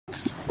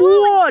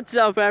What's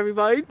up,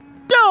 everybody?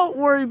 Don't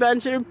worry,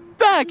 Benson.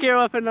 Back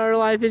here with another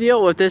live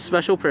video with this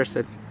special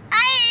person.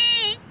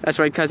 Hi. That's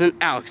my cousin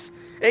Alex.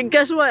 And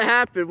guess what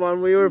happened when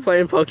we were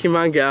playing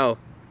Pokemon Go?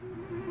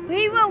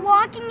 We were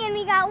walking and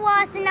we got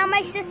lost, and now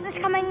my sister's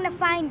coming to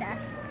find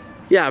us.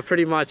 Yeah,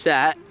 pretty much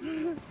that.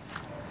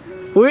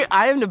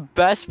 I am the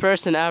best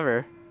person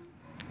ever.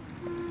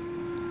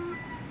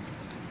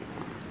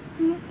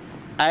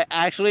 I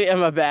actually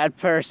am a bad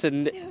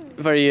person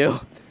for you.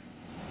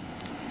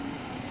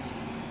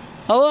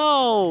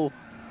 Hello!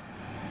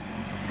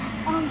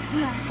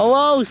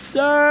 Hello,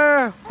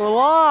 sir! We're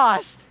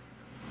lost!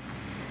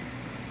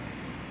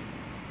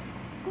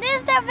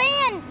 There's the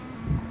van!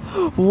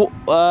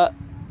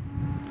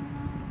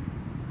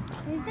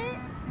 Is it?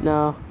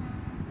 No.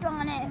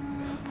 Darn it.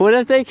 What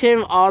if they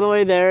came all the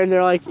way there and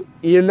they're like,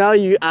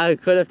 I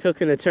could have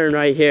taken a turn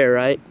right here,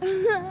 right?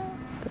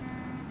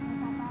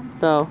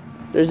 No,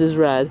 there's this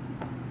red.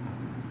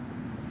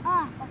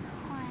 Oh, for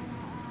crying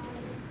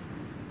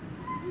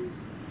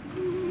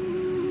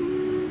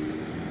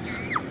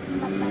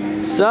out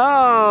loud.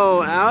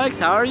 So, Alex,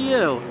 how are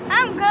you?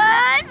 I'm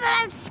good, but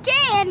I'm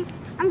scared.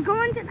 I'm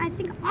going to,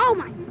 oh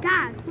my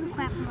God, who the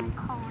crap am I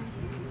calling?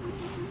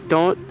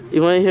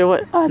 You want to hear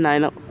what,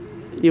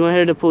 you want to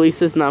hear the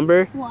police's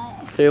number? What?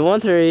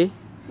 313.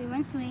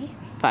 313.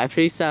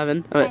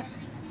 537.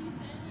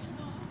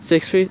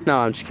 63. No,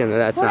 I'm just kidding.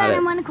 That's Hold not on, it.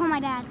 I'm gonna call my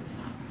dad.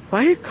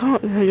 Why are you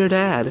calling your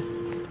dad?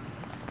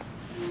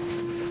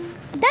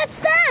 That's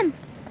them!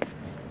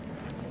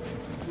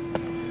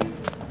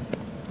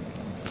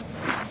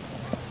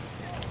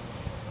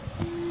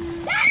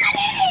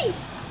 Daddy!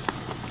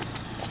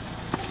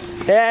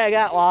 Hey, I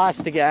got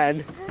lost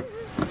again.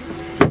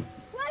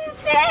 What is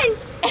it?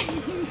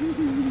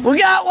 We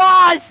got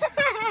lost!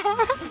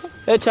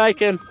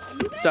 Hitchhiking.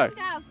 Sorry.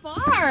 Got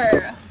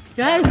far.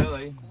 Guys.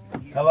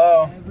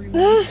 Hello.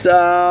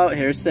 So,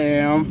 here's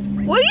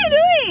Sam. What are you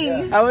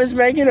doing? I was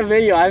making a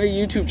video. I have a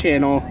YouTube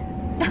channel.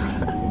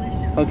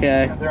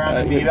 Okay. They're on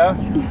Anita.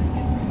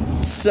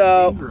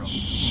 So,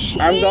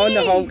 I'm going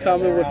to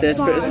homecoming with this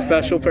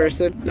special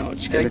person. No,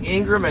 just kidding. Like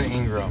Ingram and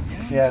Ingram.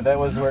 Yeah, that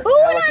was where. Who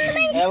went on the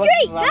main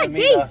street? God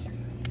dang.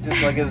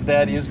 Just like his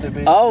dad used to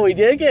be. Oh, we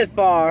did get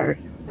far.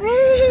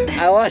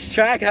 I lost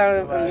track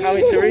how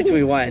many streets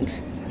we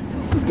went.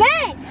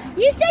 Ben,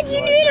 you said you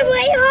knew the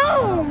way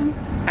home.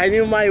 I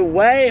knew my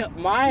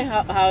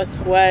house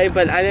way,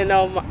 but I didn't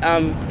know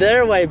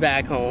their way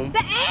back home.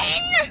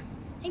 Ben!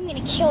 I'm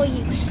gonna kill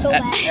you so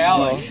bad.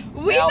 Alex.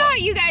 We thought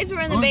you guys were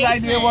in the Whose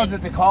basement. idea was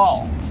it to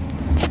call?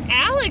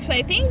 Alex,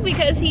 I think,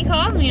 because he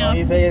called me. No,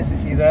 he's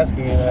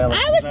asking it,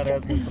 Alex. I He's not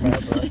asking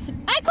Samantha.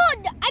 I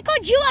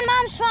called you on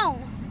Mom's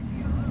phone.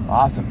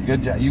 Awesome,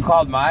 good job. You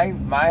called my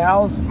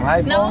house,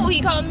 my phone? No,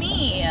 he called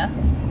me.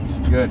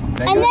 Good. And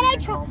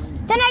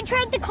then I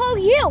tried to call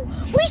you.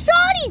 We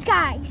saw these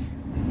guys.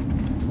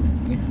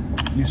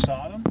 You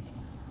saw them?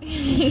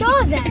 We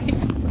saw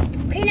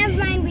them. Okay, never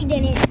mind, we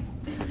didn't.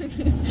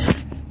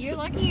 You're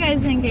lucky you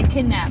guys didn't get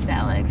kidnapped,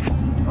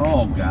 Alex.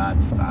 Oh,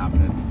 God, stop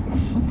it.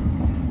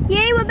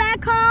 Yay, we're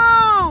back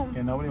home.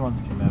 Yeah, nobody wants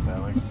to kidnap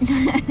Alex.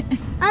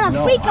 I'm a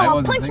No, freak. I I'll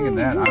wasn't punch thinking you.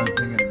 that. I was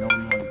thinking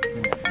nobody wanted to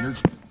kidnap your kids.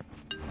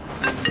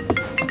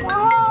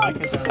 My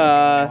kids aren't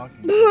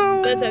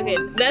walking. That's okay.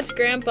 That's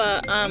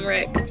Grandpa,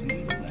 Rick.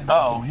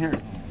 Uh-oh, here.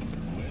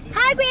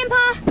 Hi,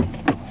 Grandpa.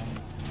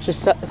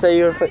 Just say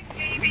you were.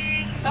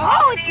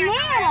 Oh, it's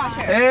Nana.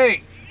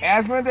 Hey,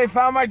 Asmund, they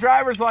found my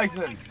driver's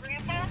license.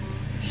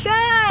 Shut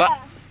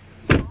up.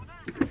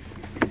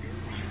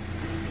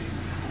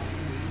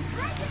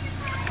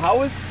 How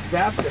was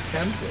theft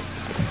attempted?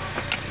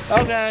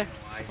 Okay,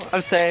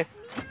 I'm safe.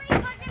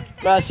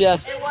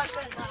 Gracias. Just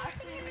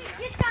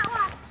got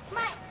lost.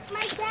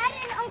 My dad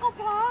and Uncle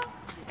Paul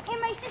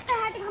and my sister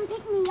had to come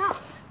pick me up.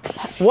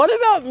 What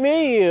about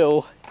me,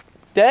 you?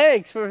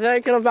 Thanks for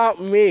thinking about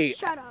me.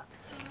 Shut up.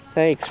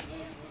 Thanks.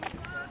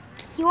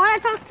 Do you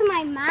want to talk to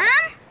my mom?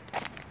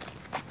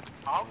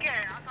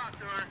 Okay, I'll talk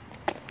to her.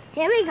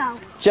 Here we go.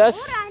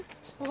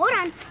 Hold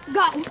on.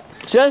 Go.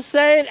 Just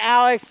saying,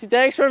 Alex.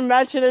 Thanks for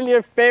mentioning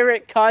your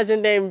favorite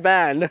cousin named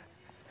Ben.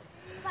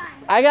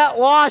 Fine. I got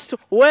lost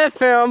with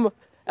him.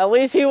 At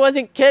least he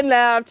wasn't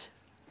kidnapped.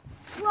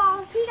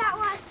 Well, he got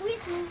lost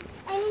with me,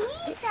 and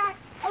he said,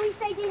 at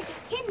least I didn't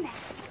get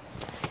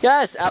kidnapped.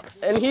 Yes,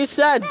 and he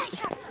said.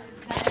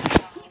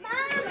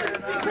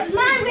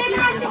 Mom, Grandma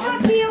has to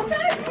talk to you.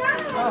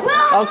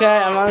 Whoa. Okay,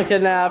 I'm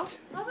unkidnapped.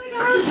 Oh my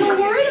God, I'm so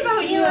worried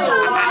about you.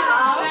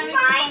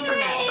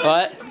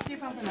 What?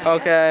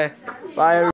 Okay. Bye.